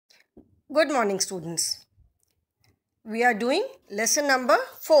Good morning, students. We are doing lesson number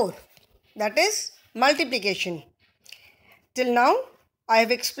 4, that is multiplication. Till now, I have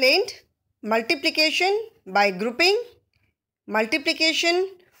explained multiplication by grouping, multiplication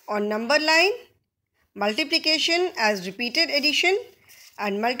on number line, multiplication as repeated addition,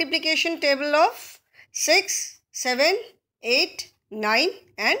 and multiplication table of 6, 7, 8, 9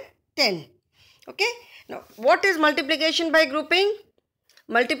 and 10. Okay. Now, what is multiplication by grouping?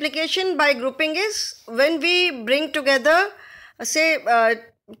 Multiplication by grouping is when we bring together say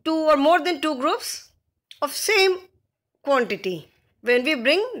two or more than two groups of same quantity, when we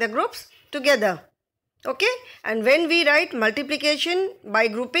bring the groups together. Okay, and when we write multiplication by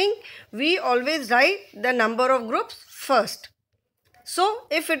grouping, we always write the number of groups first. So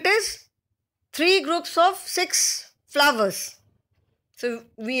if it is 3 groups of 6 flowers, so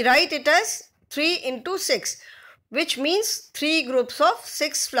we write it as 3 into 6, which means 3 groups of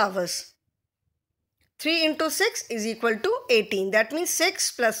 6 flowers. 3 into 6 is equal to 18. That means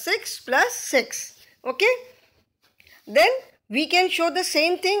 6 plus 6 plus 6. Okay. Then we can show the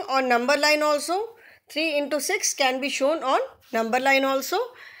same thing on number line also. 3 into 6 can be shown on number line also.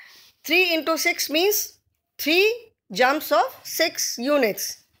 3 into 6 means 3 jumps of 6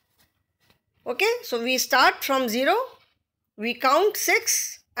 units. Okay. So we start from 0. We count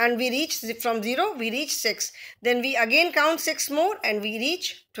 6. And we reach from 0, we reach 6. Then we again count 6 more and we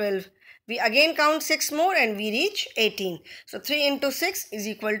reach 12. We again count 6 more and we reach 18. So 3 into 6 is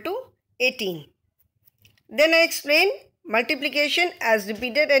equal to 18. Then I explain multiplication as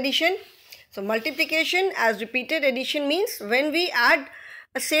repeated addition. So multiplication as repeated addition means when we add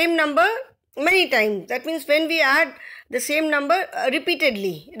a same number many times. That means when we add the same number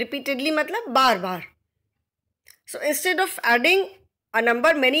repeatedly. Repeatedly matlab bar bar. So instead of adding a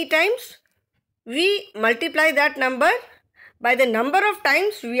number many times, we multiply that number by the number of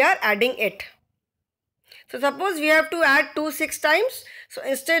times we are adding it. So suppose we have to add 2 6 times. So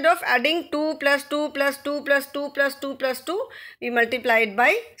instead of adding 2 plus 2 plus 2 plus 2 plus 2 plus 2, we multiply it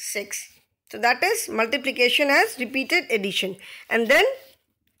by 6. So that is multiplication as repeated addition. And then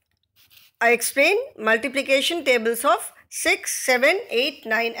I explain multiplication tables of 6, 7, 8,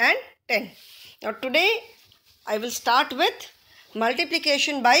 9 and 10. Now today I will start with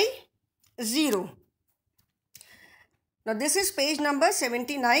multiplication by 0. Now this is page number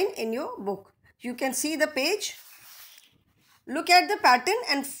 79 in your book. You can see the page. Look at the pattern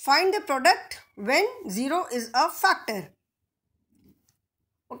and find the product when 0 is a factor.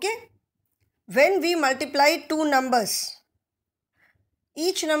 Okay. When we multiply two numbers,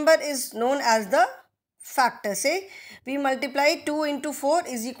 each number is known as the factor. Say we multiply 2 into 4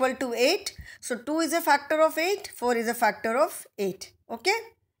 is equal to 8. So 2 is a factor of 8, 4 is a factor of 8. Okay.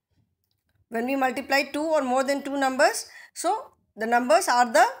 When we multiply 2 or more than two numbers, so the numbers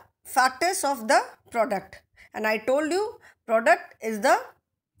are the factors of the product. And I told you product is the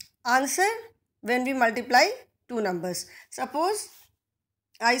answer when we multiply two numbers. Suppose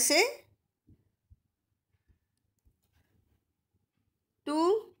I say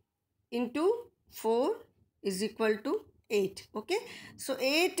 2 into 4 is equal to 8. Okay. So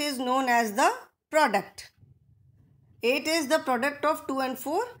 8 is known as the product. 8 is the product of 2 and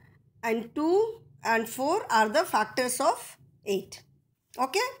 4, and 2 and 4 are the factors of 8.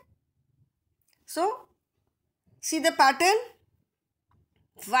 Okay. So see the pattern.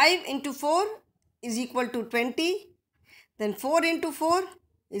 5 into 4 is equal to 20. Then 4 into 4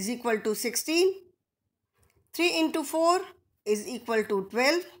 is equal to 16. 3 into 4 is equal to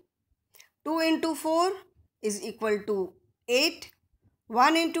 12. 2 into 4 is equal to 8.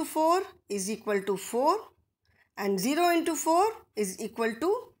 1 into 4 is equal to 4. And 0 into 4 is equal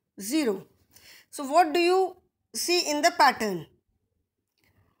to 0. So what do you see in the pattern?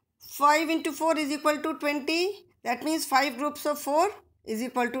 5 into 4 is equal to 20. That means 5 groups of 4 is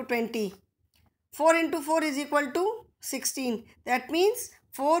equal to 20. 4 into 4 is equal to 16. That means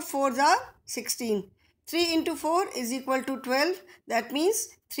 4 4s are 16. 3 into 4 is equal to 12. That means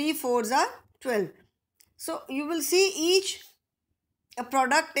 3 4s are 12. So you will see each a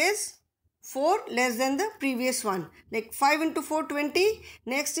product is 4 less than the previous one. Like 5 into 4 20.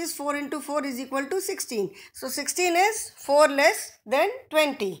 Next is 4 into 4 is equal to 16. So 16 is 4 less than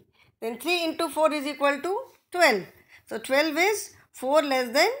 20. Then 3 into 4 is equal to 12. So 12 is 4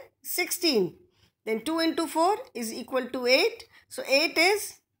 less than 16. Then 2 into 4 is equal to 8. So 8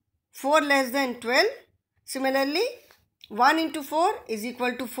 is 4 less than 12. Similarly, 1 into 4 is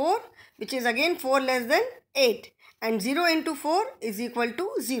equal to 4, which is again 4 less than 8. And 0 into 4 is equal to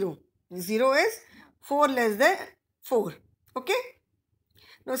 0. 0 is 4 less than 4. Okay.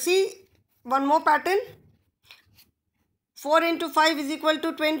 Now see one more pattern. 4 into 5 is equal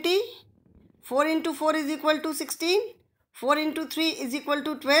to 20. 4 into 4 is equal to 16. 4 into 3 is equal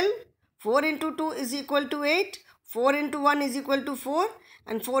to 12. 4 into 2 is equal to 8. 4 into 1 is equal to 4.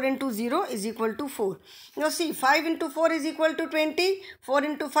 And 4 into 0 is equal to 4. Now see, 5 into 4 is equal to 20. 4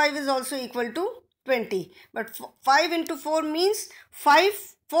 into 5 is also equal to 20. But 5 into 4 means 5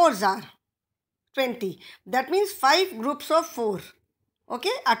 fours are 20. That means 5 groups of 4.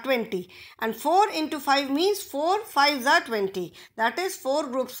 Okay, are 20. And 4 into 5 means 4 5s are 20. That is 4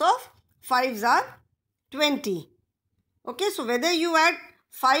 groups of 5s are 20. Okay, so whether you add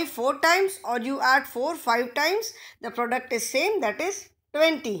 5 4 times or you add 4 5 times, the product is same, that is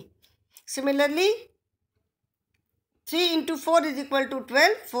 20. Similarly, 3 into 4 is equal to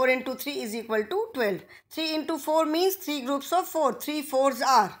 12. 4 into 3 is equal to 12. 3 into 4 means 3 groups of 4. 3 fours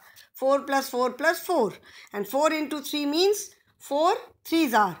are 4 plus 4 plus 4. And 4 into 3 means 4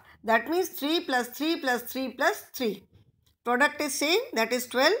 3s are. That means 3 plus 3 plus 3 plus 3. Product is same, that is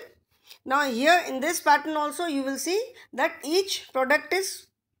 12. Now here in this pattern also you will see that each product is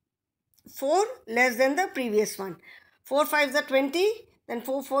 4 less than the previous one. 4 5s are 20, then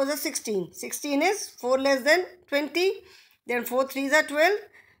 4 4s are 16. 16 is 4 less than 20, then 4 3s are 12.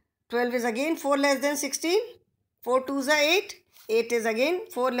 12 is again 4 less than 16. 4 2s are 8. 8 is again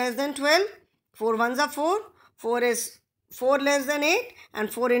 4 less than 12. 4 1s are 4. 4 is 4 less than 8,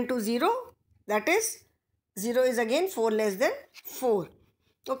 and 4 into 0, that is 0 is again 4 less than 4.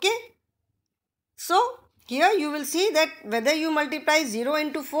 Okay. So here you will see that whether you multiply 0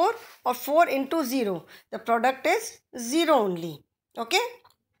 into 4 or 4 into 0, the product is 0 only. Okay.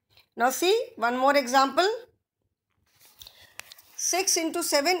 Now see one more example. 6 into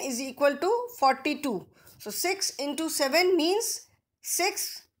 7 is equal to 42. So 6 into 7 means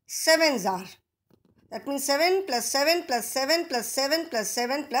 6 7s are. That means 7 plus 7 plus 7 plus 7 plus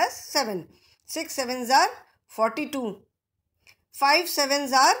 7 plus 7. 6 7s are 42. 5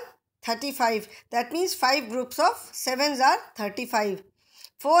 7s are 35. That means 5 groups of 7s are 35.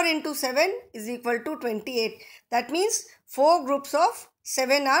 4 into 7 is equal to 28. That means 4 groups of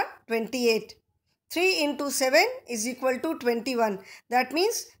 7 are 28. 3 into 7 is equal to 21. That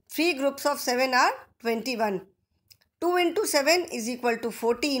means 3 groups of 7 are 21. 2 into 7 is equal to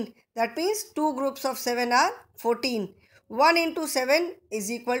 14. That means 2 groups of 7 are 14. 1 into 7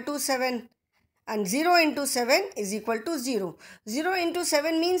 is equal to 7. And 0 into 7 is equal to 0. 0 into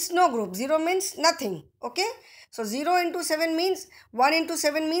 7 means no group. 0 means nothing. Okay. So 0 into 7 means 1 into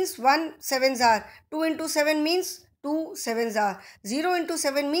 7 means 1 7s are. 2 into 7 means 2 7s are. 0 into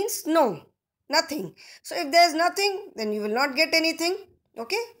 7 means no. Nothing. So if there is nothing, then you will not get anything.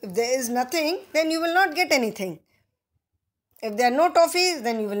 Okay. If there is nothing, then you will not get anything. If there are no toffees,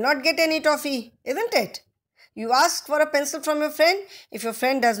 then you will not get any toffee, isn't it? You ask for a pencil from your friend. If your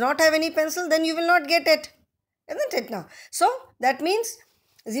friend does not have any pencil, then you will not get it, isn't it now? So that means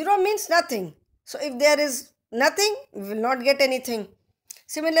 0 means nothing. So if there is nothing, you will not get anything.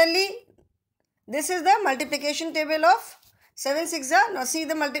 Similarly, this is the multiplication table of 7 6 are. Now see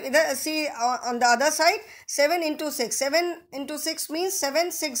see on the other side, 7 into 6. 7 into 6 means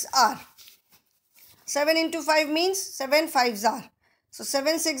 7 6 are. 7 into 5 means 7 5s are. So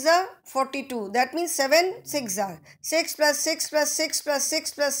 7 6 are 42. That means 7 6 are. 6 plus 6 plus 6 plus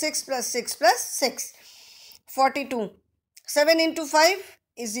 6 plus 6 plus 6 plus 6. 42. 7 into 5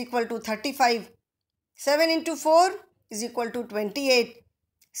 is equal to 35. 7 into 4 is equal to 28.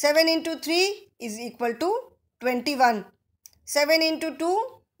 7 into 3 is equal to 21. 7 into 2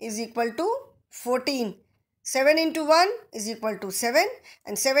 is equal to 14. 7 into 1 is equal to 7,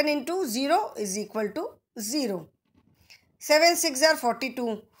 and 7 into 0 is equal to 0. 7 6 are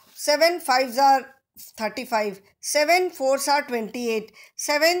 42. 7 5s are 35. 7 4s are 28.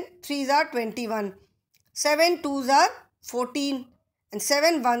 7 3s are 21. 7 2s are 14. And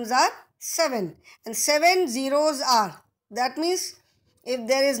 7 1s are 7. And 7 zeros are. That means if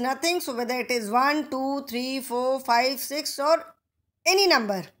there is nothing, so whether it is 1, 2, 3, 4, 5, 6 or any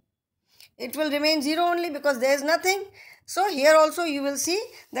number, it will remain 0 only because there is nothing. So here also you will see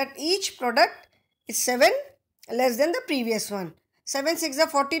that each product is 7 less than the previous one. 7 6 are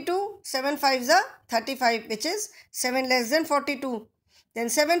 42, 7 5s are 35, which is 7 less than 42. Then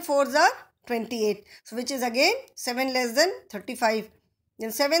 7 4s are 28, so which is again 7 less than 35.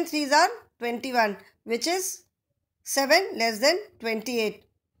 Then 7 3s are 21, which is 7 less than 28.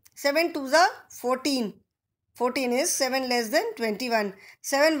 7 2s are 14. 14 is 7 less than 21.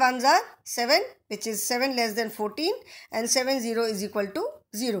 7 1s are 7, which is 7 less than 14, and 7 0 is equal to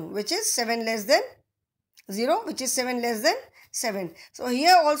 0, which is 7 less than 0, which is 7 less than 7. So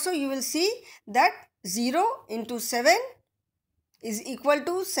here also you will see that 0 into 7 is equal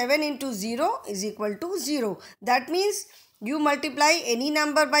to 7 into 0 is equal to 0. That means you multiply any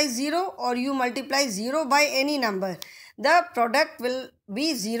number by 0 or you multiply 0 by any number, the product will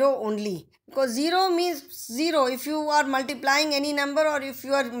be 0 only. Because 0 means 0. If you are multiplying any number or if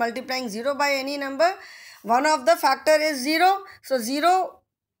you are multiplying 0 by any number, one of the factor is 0. So 0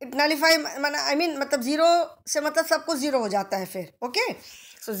 it nullify, I mean मतलब 0 से मतलब सब कुछ 0 हो जाता है फिर. Okay.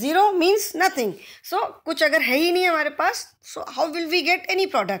 So 0 means nothing. So कुछ अगर है ही नहीं हमारे पास, so how will we get any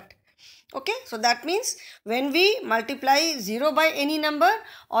product? Okay, so that means when we multiply 0 by any number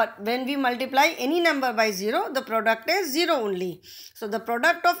or when we multiply any number by 0, the product is 0 only. So the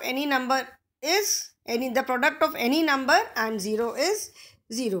product of any number is the product of any number and 0 is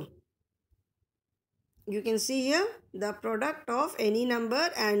 0. You can see here the product of any number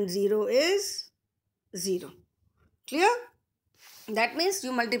and 0 is 0. Clear? That means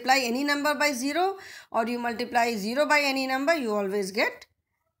you multiply any number by 0 or you multiply 0 by any number, you always get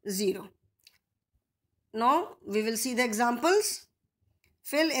 0. Now we will see the examples.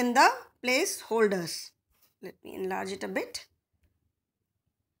 Fill in the placeholders. Let me enlarge it a bit.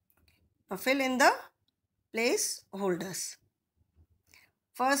 Now fill in the placeholders.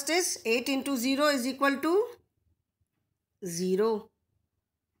 First is 8 into 0 is equal to 0.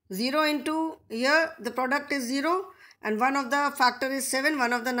 0 into here the product is 0 and one of the factor is 7,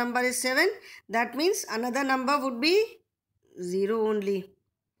 one of the number is 7. That means another number would be 0 only.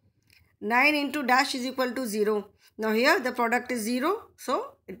 9 into dash is equal to 0. Now here the product is 0,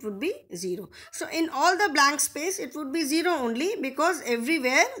 so it would be 0. So in all the blank space it would be 0 only because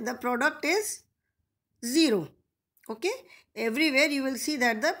everywhere the product is 0. Okay, everywhere you will see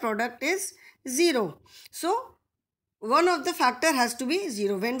that the product is 0. So one of the factor has to be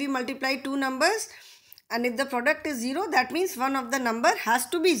 0. When we multiply two numbers and if the product is 0, that means one of the number has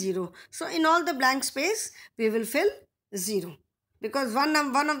to be 0. So in all the blank space we will fill 0. Because one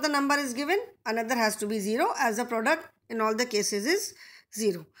of the number is given, another has to be 0 as the product in all the cases is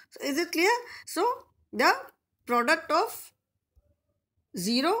 0. So is it clear? So the product of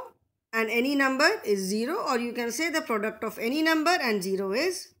 0 and any number is 0, or you can say the product of any number and 0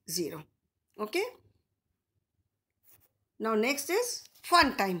 is 0. Okay. Now next is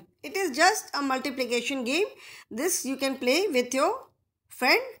fun time. It is just a multiplication game. This you can play with your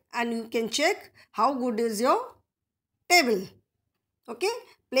friend and you can check how good is your table. Okay,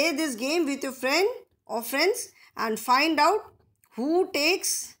 play this game with your friend or friends and find out who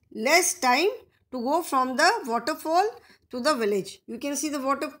takes less time to go from the waterfall to the village. You can see the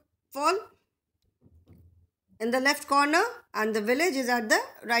waterfall in the left corner and the village is at the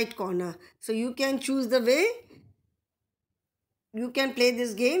right corner. So you can choose the way you can play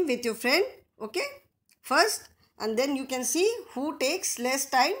this game with your friend. Okay, first, and then you can see who takes less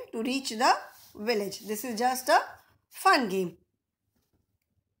time to reach the village. This is just a fun game.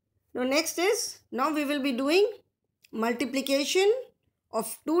 Now next is, now we will be doing multiplication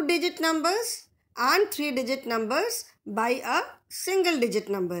of 2-digit numbers and 3-digit numbers by a single digit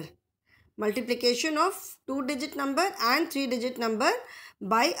number. Multiplication of 2-digit number and 3-digit number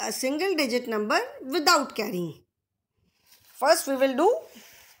by a single digit number without carrying. First we will do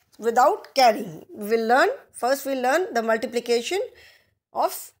without carrying. First we'll learn the multiplication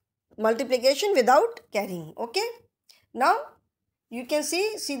without carrying. Okay. Now you can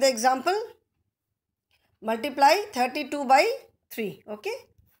see the example. Multiply 32 by 3. Okay.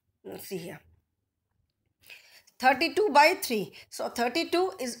 Let's see here. 32 by 3. So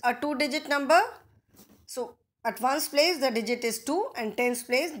 32 is a 2-digit number. So at ones place the digit is 2 and tens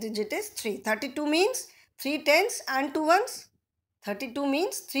place digit is 3. 32 means 3 tens and 2 ones. 32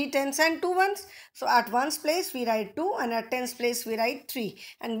 means 3 tens and 2 ones. So at ones place we write 2 and at tens place we write 3.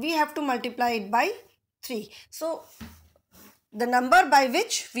 And we have to multiply it by 3. So the number by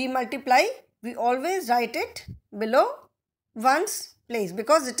which we multiply, we always write it below ones place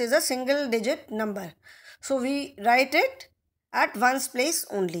because it is a single digit number. So we write it at ones place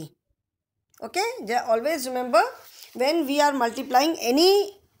only. Okay, always remember when we are multiplying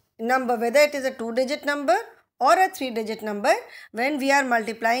any number, whether it is a 2-digit number or a 3-digit number, when we are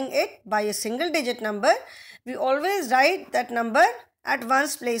multiplying it by a single digit number, we always write that number at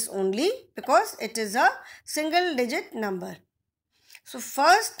ones place only because it is a single digit number. So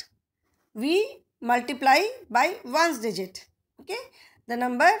first we multiply by ones digit. Okay, the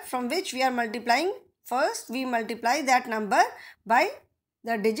number from which we are multiplying, first we multiply that number by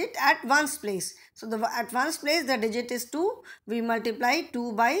the digit at ones place. So at ones place the digit is 2. We multiply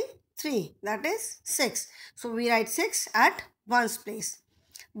 2 by 3, that is 6. So we write 6 at ones place.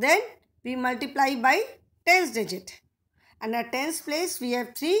 Then we multiply by tens digit. And at tens place we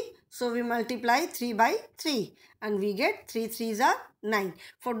have 3. So we multiply 3 by 3 and we get 3 3s are 9.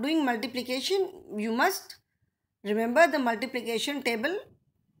 For doing multiplication you must remember the multiplication table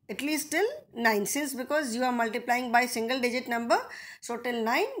at least till 9, since because you are multiplying by single digit number. So till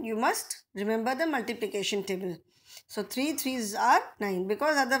 9 you must remember the multiplication table. So 3 3s are 9,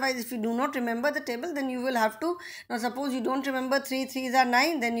 because otherwise if you do not remember the table, then you will have to, now suppose you don't remember 3 3s are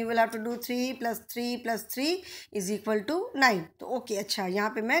 9, then you will have to do 3 plus 3 plus 3 is equal to 9. So okay, अच्छा यहाँ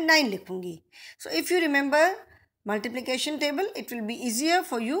पे मैं 9 लिखूँगी. So if you remember multiplication table, it will be easier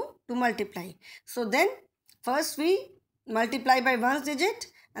for you to multiply. So then first we multiply by ones digit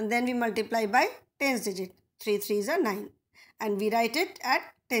and then we multiply by tens digit. 3 3s are 9 and we write it at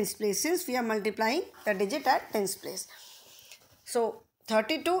tens place, since we are multiplying the digit at tens place. So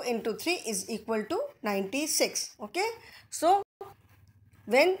 32 into 3 is equal to 96. Okay. So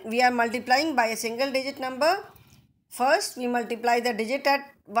when we are multiplying by a single digit number, first we multiply the digit at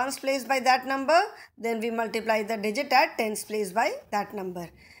ones place by that number, then we multiply the digit at tens place by that number.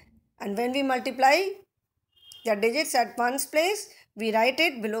 And when we multiply the digits at ones place, we write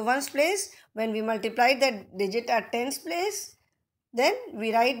it below ones place. When we multiply the digit at tens place, then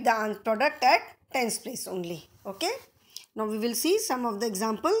we write the product at tens place only. Okay. Now we will see some of the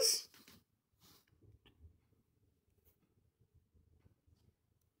examples.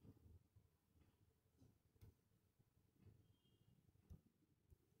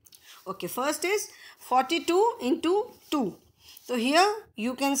 Okay, first is 42 into 2. So here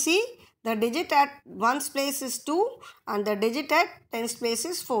you can see the digit at ones place is 2 and the digit at tens place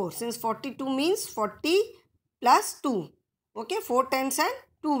is 4. Since 42 means 40 plus 2. Okay, 4 tens and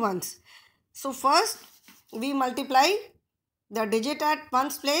 2 ones. So first we multiply the digit at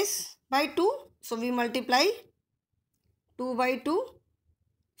ones place by 2. So we multiply 2 by 2.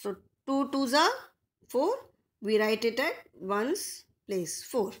 So 2 2s are 4. We write it at ones place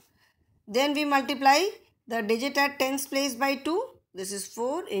 4. Then we multiply the digit at tens place by 2. This is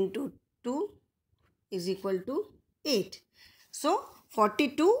 4 into 2 is equal to 8. So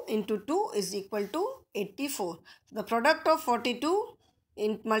 42 into 2 is equal to 84. The product of 42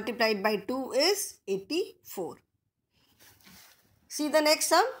 multiplied by 2 is 84. See the next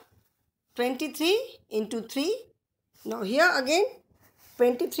sum. 23 into 3. Now here again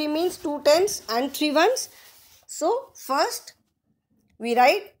 23 means 2 tens and 3 ones. So first we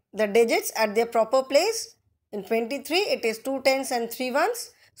write the digits at their proper place. In 23 it is 2 tens and 3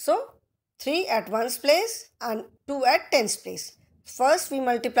 ones. So 3 at ones place and 2 at tens place. First we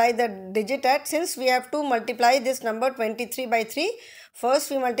multiply the digit at, since we have to multiply this number 23 by 3. First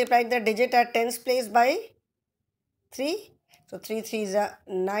we multiply the digit at tens place by 3. So 3 3s are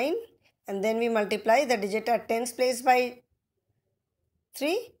 9 and then we multiply the digit at tens place by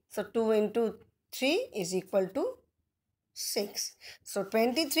 3. So 2 into 3 is equal to 6. So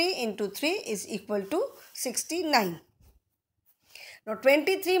 23 into 3 is equal to 69. Now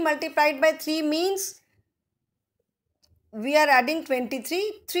 23 multiplied by 3 means we are adding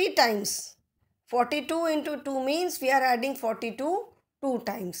 23 3 times. 42 into 2 means we are adding 42 2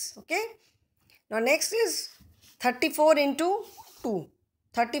 times. Okay. Now next is 34 into 2.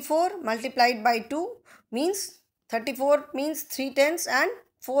 34 multiplied by 2 means 34 means 3 tens and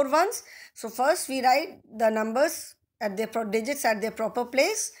 4 ones. So first we write the numbers at their digits at their proper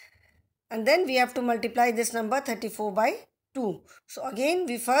place and then we have to multiply this number 34 by 2. So again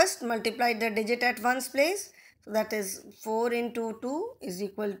we first multiply the digit at ones place. So that is 4 into 2 is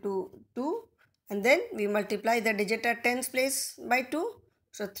equal to 2 and then we multiply the digit at tens place by 2.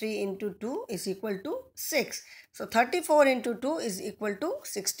 So 3 into 2 is equal to 6. So 34 into 2 is equal to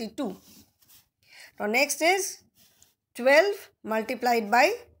 62. Now next is 12 multiplied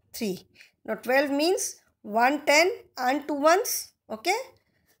by 3. Now 12 means 1 10 and 2 ones. Okay.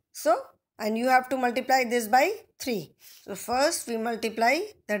 So and you have to multiply this by 3. So first we multiply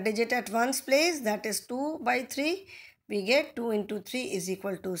the digit at ones place, that is 2 by 3. We get 2 into 3 is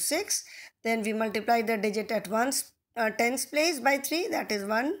equal to 6. Then we multiply the digit at ones tens place by 3, that is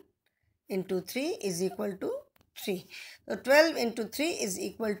 1 into 3 is equal to 3. So 12 into 3 is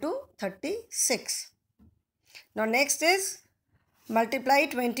equal to 36. Now next is multiply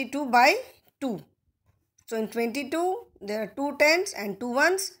 22 by 2. So in 22 there are 2 tens and 2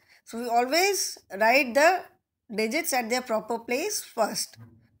 ones. So we always write the digits at their proper place first.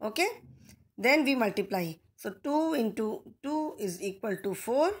 Okay. Then we multiply. So 2 into 2 is equal to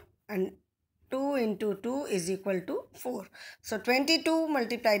 4 and 2 into 2 is equal to 4. So 22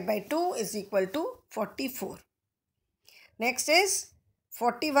 multiplied by 2 is equal to 44. Next is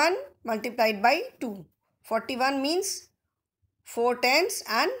 41 multiplied by 2. 41 means 4 tens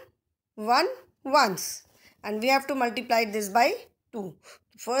and 1 ones. And we have to multiply this by 2.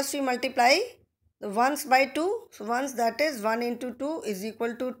 First we multiply the ones by 2. So ones, that is 1 into 2 is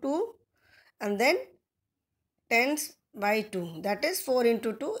equal to 2. And then tens by 2. That is 4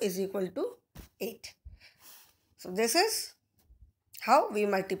 into 2 is equal to 8. So this is how we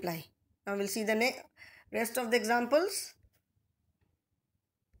multiply. Now we'll see the rest of the examples.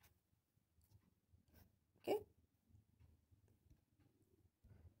 Okay.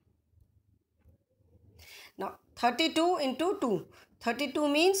 Now 32 into 2. 32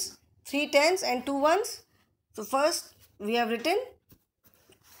 means 3 tens and 2 ones. So first we have written,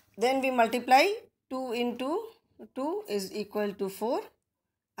 then we multiply 2 into 2 is equal to 4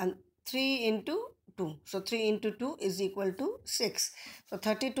 and 3 into 2. So 3 into 2 is equal to 6. So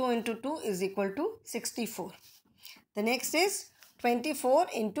 32 into 2 is equal to 64. The next is 24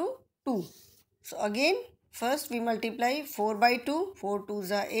 into 2. So again first we multiply 4 by 2. 4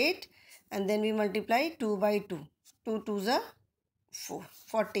 2s are 8 and then we multiply 2 by 2. 2 2s are 4.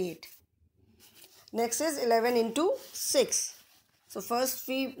 48. Next is 11 into 6. So first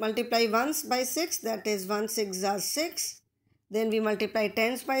we multiply 1s by 6, that is 1 6 are 6. Then we multiply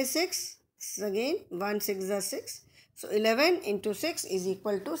 10s by 6. So again 1 6 are 6. So 11 into 6 is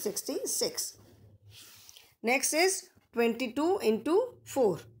equal to 66. Next is 22 into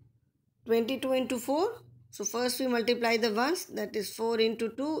 4. 22 into 4. So first we multiply the ones, that is 4 into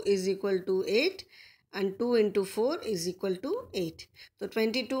 2 is equal to 8 and 2 into 4 is equal to 8. So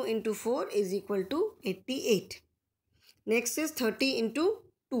 22 into 4 is equal to 88. Next is 30 into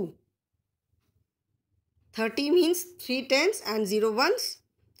 2. 30 means 3 tens and 0 ones.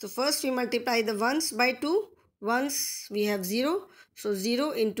 So first we multiply the ones by 2. Ones we have 0. So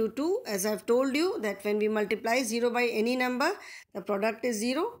 0 into 2, as I have told you that when we multiply 0 by any number, the product is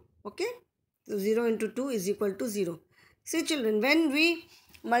 0. Okay. So 0 into 2 is equal to 0. See children, when we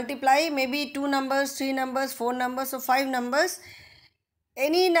multiply maybe 2 numbers, 3 numbers, 4 numbers or 5 numbers,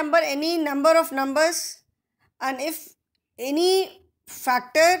 any number of numbers, and if any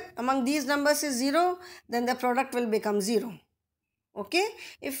factor among these numbers is 0, then the product will become 0. Okay.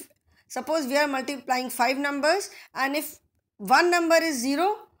 If suppose we are multiplying 5 numbers and if one number is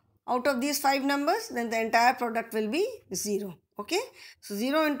 0 out of these 5 numbers, then the entire product will be 0. Okay. So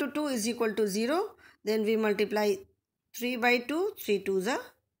 0 into 2 is equal to 0. Then we multiply 3 by 2. 3 2s are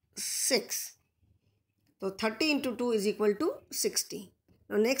 6. So 30 into 2 is equal to 60.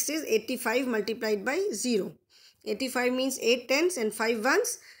 Now next is 85 multiplied by 0. 85 means 8 tens and 5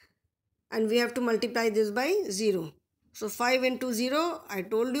 ones, and we have to multiply this by 0. So 5 into 0, I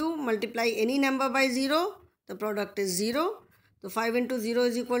told you, multiply any number by 0, the product is 0. So 5 into 0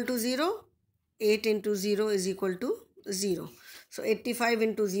 is equal to 0. 8 into 0 is equal to 0. So 85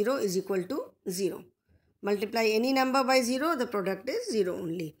 into 0 is equal to 0. Multiply any number by 0, the product is 0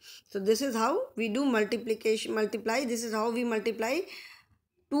 only. So this is how we do multiplication, multiply. This is how we multiply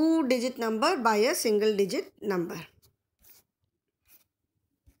 2-digit number by a single digit number.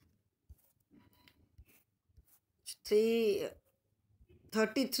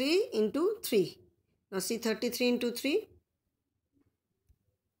 33 into 3. Now see 33 into 3.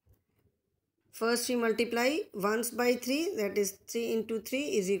 First we multiply ones by 3, that is 3 into 3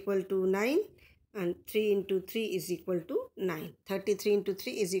 is equal to 9 and 3 into 3 is equal to 9. 33 into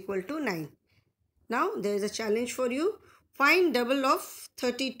 3 is equal to 9. Now there is a challenge for you. Find double of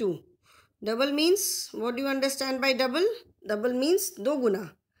 32. Double means, what do you understand by double? Double means do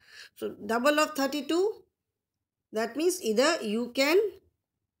guna. So double of 32, that means either you can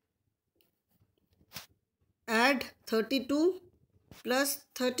add 32 plus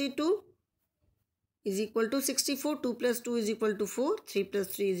 32 is equal to 64. 2 plus 2 is equal to 4. 3 plus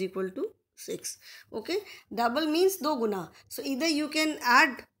 3 is equal to 6. Okay. Double means do guna. So either you can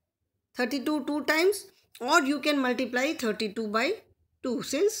add 32 2 times or you can multiply 32 by 2.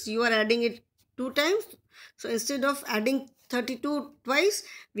 Since you are adding it 2 times, so instead of adding 32 twice,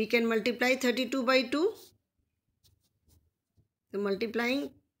 we can multiply 32 by 2. So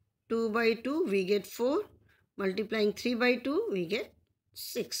multiplying 2 by 2, we get 4. Multiplying 3 by 2, we get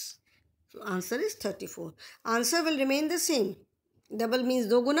 6. So answer is 34. Answer will remain the same. Double means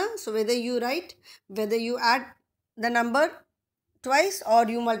do guna. So whether you add the number twice or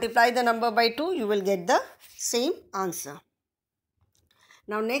you multiply the number by 2, you will get the same answer.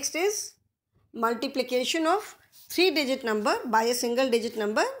 Now next is multiplication of 3-digit number by a single digit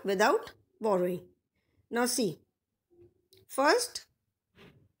number without borrowing. Now see, first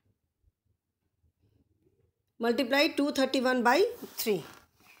multiply 231 by 3.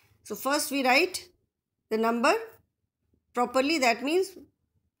 So first we write the number properly, that means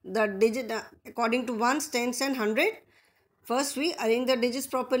the digit according to ones, tens and 100. First we arrange the digits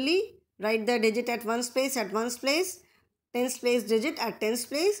properly, write the digit at ones place at ones place, tens place digit at tens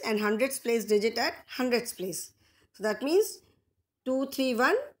place and hundreds place digit at hundreds place. So that means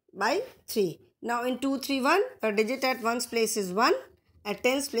 231 by 3. Now in 2, 3, 1, a digit at ones place is 1, at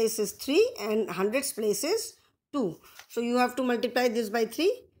tens place is 3 and hundreds place is 2. So you have to multiply this by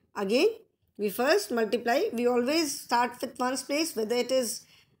 3. Again, we first multiply. We always start with ones place, whether it is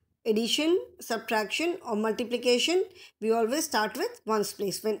addition, subtraction or multiplication. We always start with ones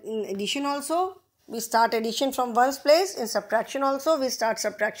place. When in addition also, we start addition from ones place. In subtraction also, we start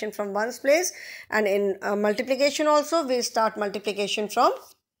subtraction from ones place. And in multiplication also, we start multiplication from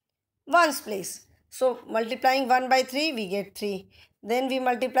ones place. So multiplying 1 by 3, we get 3. Then we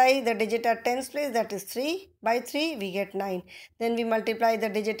multiply the digit at tens place, that is 3 by 3, we get 9. Then we multiply the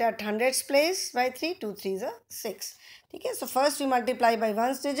digit at hundreds place by 3, 2 3s are 6. Okay, so first we multiply by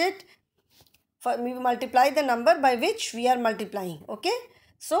ones digit. We multiply the number by which we are multiplying. Okay,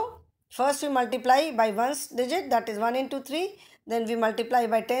 so first we multiply by ones digit, that is 1 into 3. Then we multiply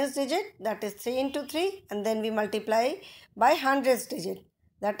by tens digit, that is 3 into 3. And then we multiply by hundreds digit,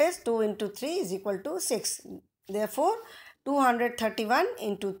 that is 2 into 3 is equal to 6. Therefore, 231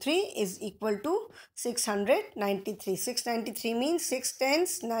 into 3 is equal to 693. 693 means 6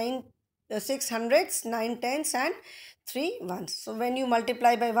 tens, 6 hundreds, 9 tens and 3 ones. So when you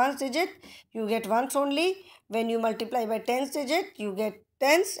multiply by ones digit, you get ones only. When you multiply by tens digit, you get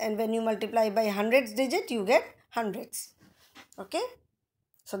tens. And when you multiply by hundreds digit, you get hundreds. Okay.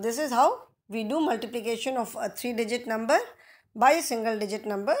 So this is how we do multiplication of a 3-digit number by a single digit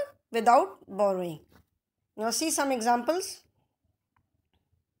number without borrowing. Now see some examples.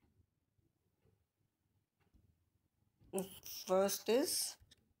 First is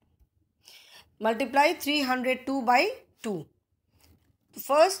multiply 302 by 2.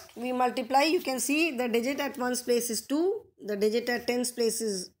 First we multiply, you can see the digit at ones place is 2, the digit at tens place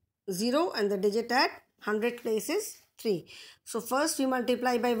is 0 and the digit at 100 place is 3. So first we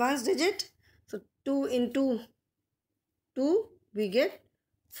multiply by ones digit. So 2 into 2 we get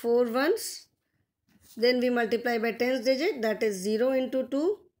 4 ones. Then we multiply by tens digit, that is 0 into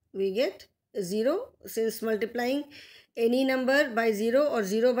 2 we get 0. Since multiplying any number by 0 or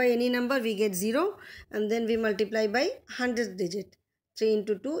 0 by any number, we get 0. And then we multiply by hundreds digit, 3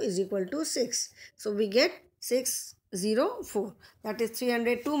 into 2 is equal to 6. So we get 604, that is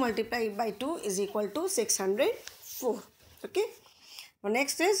 302 multiplied by 2 is equal to 604. Okay. Now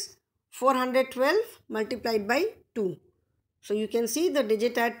next is 412 multiplied by 2. So you can see the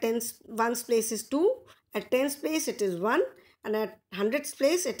digit at ones place is 2, at tens place it is 1 and at hundreds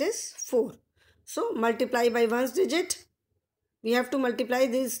place it is 4. So multiply by ones digit. We have to multiply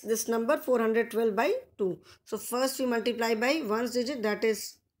this number 412 by 2. So first we multiply by ones digit, that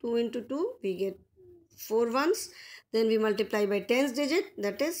is 2 into 2 we get 4 ones. Then we multiply by tens digit,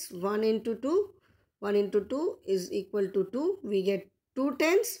 that is 1 into 2. 1 into 2 is equal to 2. We get 2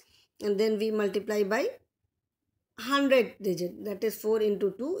 tens. And then we multiply by 100 digit, that is 4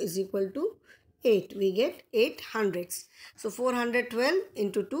 into 2 is equal to 8. We get 8 hundreds. So 412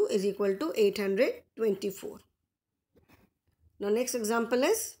 into 2 is equal to 824. Now next example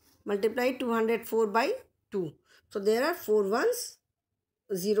is multiply 204 by 2. So there are 4 ones,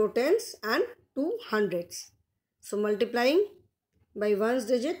 0 tens and 2 hundreds. So multiplying by ones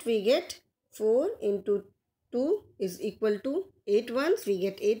digit, we get 4 into 2 is equal to 8 ones. We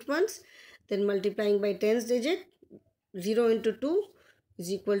get 8 ones. Then multiplying by tens digit, 0 into 2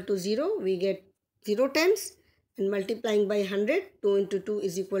 is equal to 0. We get 0 tens. And multiplying by 100, 2 into 2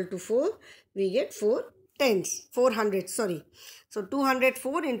 is equal to 4. We get 4 tens. 400, sorry. So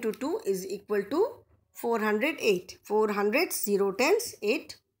 204 into 2 is equal to 408. 400, 0 tens,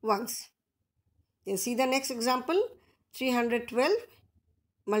 8 ones. You see the next example. 312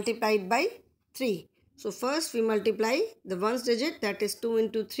 multiplied by 3. So first we multiply the ones digit, that is 2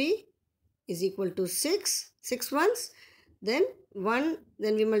 into 3 is equal to 6. 6 ones. Then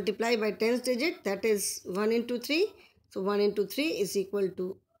we multiply by tens digit, that is 1 into 3. So 1 into 3 is equal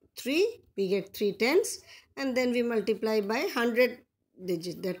to 3. We get 3 tens. And then we multiply by 100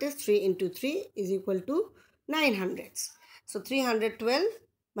 digit, that is 3 into 3 is equal to 9 hundreds. So 312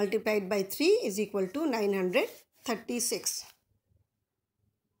 multiplied by 3 is equal to 936.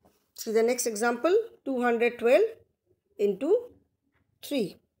 See the next example, 212 into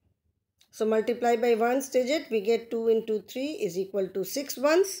 3. So multiply by ones digit, we get 2 into 3 is equal to 6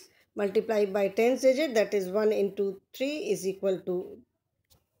 ones. Multiply by tens digit, that is 1 into 3 is equal to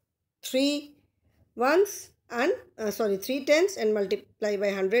 3 ones and 3 tens, and multiply by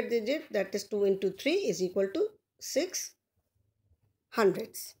 100 digit, that is 2 into 3 is equal to 6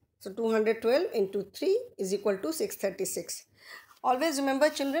 hundreds. So 212 into 3 is equal to 636. Always remember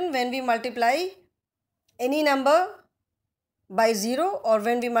children, when we multiply any number by 0 or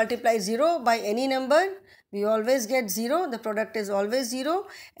when we multiply 0 by any number, We always get 0. The product is always 0.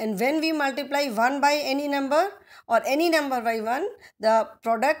 And when we multiply 1 by any number or any number by 1, the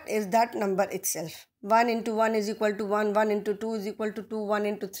product is that number itself. 1 into 1 is equal to 1, 1 into 2 is equal to 2, 1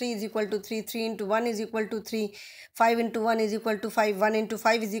 into 3 is equal to 3, 3 into 1 is equal to 3, 5 into 1 is equal to 5, 1 into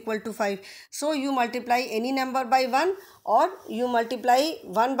 5 is equal to 5. So you multiply any number by 1 or you multiply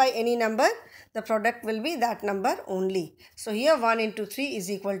 1 by any number, the product will be that number only. So here 1 into 3 is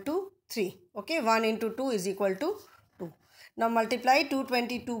equal to 3. Okay, 1 into 2 is equal to 2. Now multiply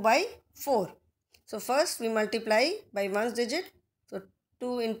 222 by 4. So first we multiply by ones digit. So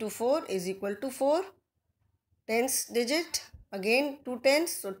 2 into 4 is equal to 4. Tens digit, again 2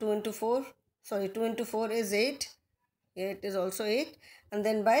 tens. So 2 into 4 is 8. Here it is also 8. And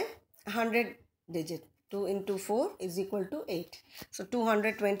then by 100 digit. 2 into 4 is equal to 8. So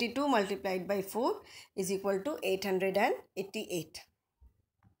 222 multiplied by 4 is equal to 888.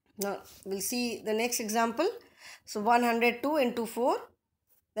 Now we'll see the next example. So 102 into 4,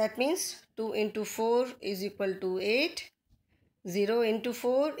 that means 2 into 4 is equal to 8. 0 into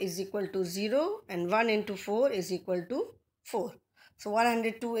 4 is equal to 0 and 1 into 4 is equal to 4. So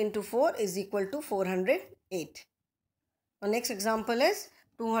 102 into 4 is equal to 408. Our next example is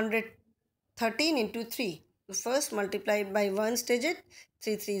 213 into 3. So first multiply by ones digit,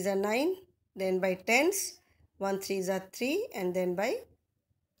 3 3s are 9, then by tens, 1 3s are 3 and then by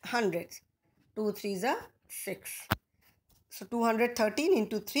hundreds, 2 3s are 6. So 213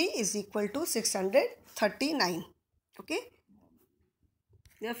 into 3 is equal to 639. Okay.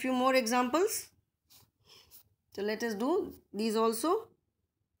 There are a few more examples. So let us do these also.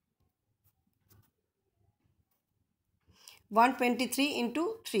 123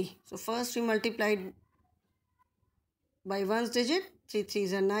 into 3. So first we multiplied by ones digit, 3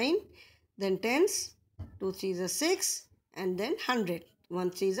 3s are 9, then tens, 2 3s are 6 and then 100,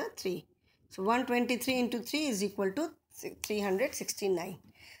 1 3s are 3. So 123 into 3 is equal to 369.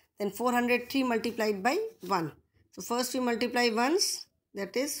 Then 403 multiplied by 1. So first we multiply ones,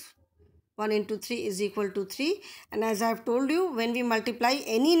 that is 1 into 3 is equal to 3. And as I have told you, when we multiply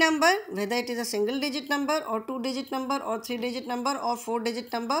any number, whether it is a single digit number or 2 digit number or 3 digit number or 4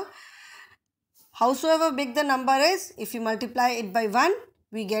 digit number, howsoever big the number is, if you multiply it by 1,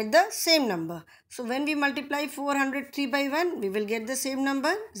 we get the same number. So when we multiply 403 by 1, we will get the same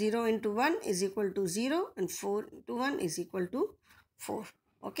number. 0 into 1 is equal to 0 and 4 into 1 is equal to 4.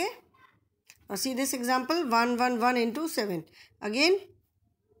 Okay. Now see this example, 111 into 7. Again,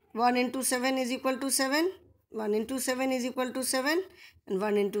 1 into 7 is equal to 7. 1 into 7 is equal to 7 and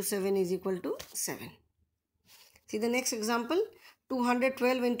 1 into 7 is equal to 7. See the next example,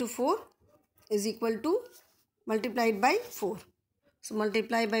 212 into 4 is equal to multiplied by 4. So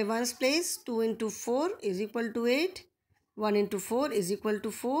multiply by ones place, 2 into 4 is equal to 8, 1 into 4 is equal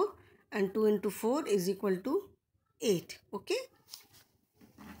to 4 and 2 into 4 is equal to 8. Okay.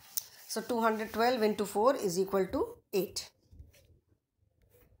 So 212 into 4 is equal to 8.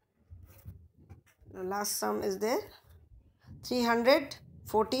 The last sum is there,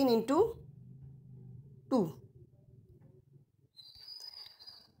 314 into 2.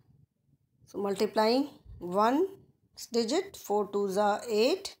 So multiplying 1 digit, 4 2s are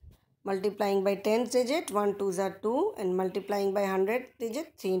 8, multiplying by 10th digit, 1 2s are 2 and multiplying by 100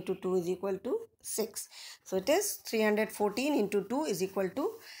 digit, 3 into 2 is equal to 6. So it is 314 into 2 is equal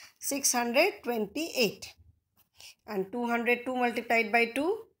to 628 and 202 multiplied by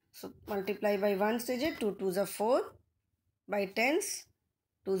 2. So multiply by 1's digit, 2 2s are 4, by 10s,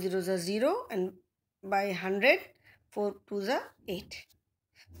 2 zeros are 0 and by 100, 4 2s are 8.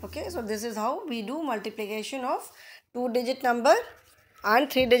 Okay, so this is how we do multiplication of 2-digit number and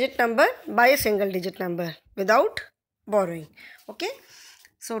 3-digit number by a single digit number without borrowing. Okay,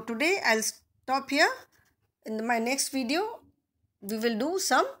 so today I'll stop here. In my next video, we will do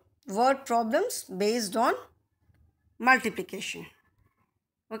some word problems based on multiplication.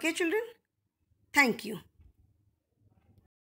 Okay, children? Thank you.